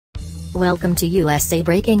Welcome to USA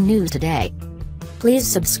Breaking News Today. Please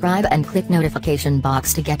subscribe and click notification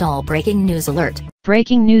box to get all breaking news alert.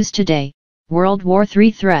 Breaking news today, World War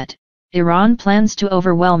III threat. Iran plans to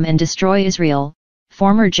overwhelm and destroy Israel,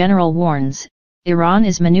 former general warns. Iran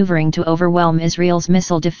is maneuvering to overwhelm Israel's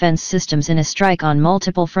missile defense systems in a strike on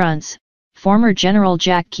multiple fronts, former General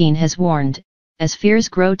Jack Keane has warned, as fears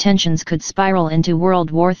grow tensions could spiral into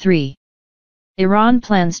World War III. Iran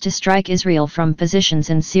plans to strike Israel from positions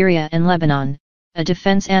in Syria and Lebanon, a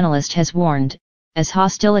defense analyst has warned, as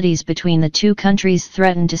hostilities between the two countries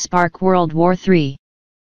threaten to spark World War III.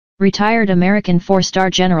 Retired American four-star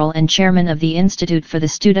general and chairman of the Institute for the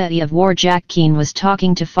Study of War Jack Keane was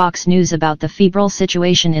talking to Fox News about the febrile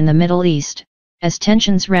situation in the Middle East, as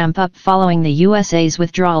tensions ramp up following the USA's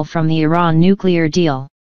withdrawal from the Iran nuclear deal.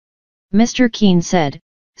 Mr. Keane said,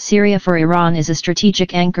 "Syria for Iran is a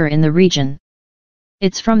strategic anchor in the region.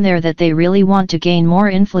 It's from there that they really want to gain more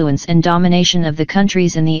influence and domination of the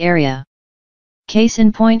countries in the area. Case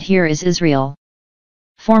in point here is Israel.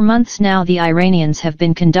 For months now the Iranians have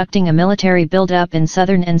been conducting a military build-up in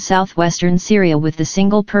southern and southwestern Syria with the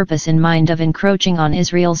single purpose in mind of encroaching on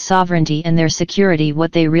Israel's sovereignty and their security.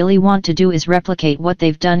 What they really want to do is replicate what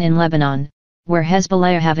they've done in Lebanon, where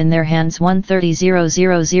Hezbollah have in their hands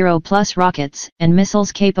 130,000 plus rockets and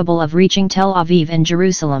missiles capable of reaching Tel Aviv and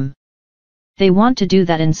Jerusalem. They want to do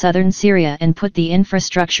that in southern Syria and put the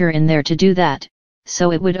infrastructure in there to do that,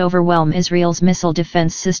 so it would overwhelm Israel's missile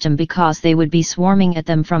defense system because they would be swarming at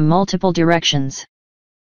them from multiple directions."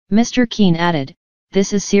 Mr. Keane added,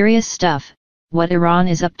 "This is serious stuff, what Iran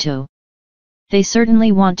is up to. They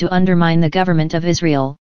certainly want to undermine the government of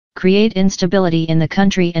Israel, create instability in the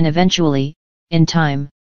country and eventually, in time,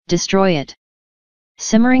 destroy it."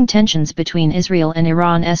 Simmering tensions between Israel and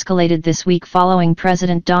Iran escalated this week following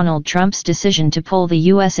President Donald Trump's decision to pull the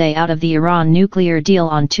USA out of the Iran nuclear deal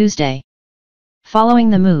on Tuesday. Following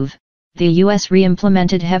the move, the US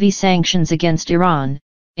re-implemented heavy sanctions against Iran,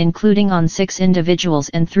 including on 6 individuals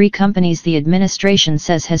and 3 companies the administration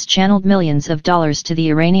says has channeled millions of dollars to the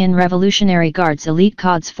Iranian Revolutionary Guard's elite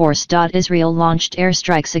Quds Force. Israel launched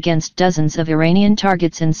airstrikes against dozens of Iranian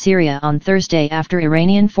targets in Syria on Thursday after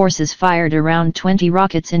Iranian forces fired around 20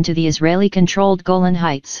 rockets into the Israeli-controlled Golan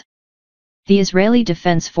Heights. The Israeli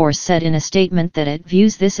Defense Force said in a statement that it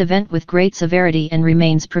views this event with great severity and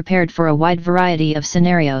remains prepared for a wide variety of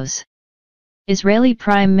scenarios. Israeli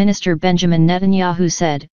Prime Minister Benjamin Netanyahu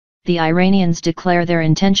said, "The Iranians declare their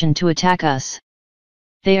intention to attack us.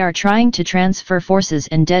 They are trying to transfer forces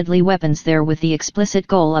and deadly weapons there with the explicit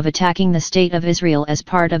goal of attacking the State of Israel as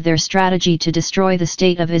part of their strategy to destroy the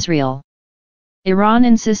State of Israel." Iran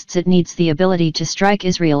insists it needs the ability to strike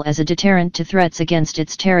Israel as a deterrent to threats against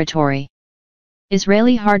its territory.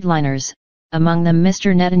 Israeli hardliners, among them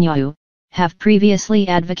Mr. Netanyahu, have previously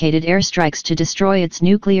advocated airstrikes to destroy its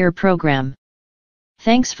nuclear program.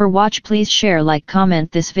 Thanks for watch. Please share, like,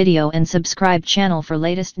 comment this video and subscribe channel for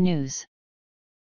latest news.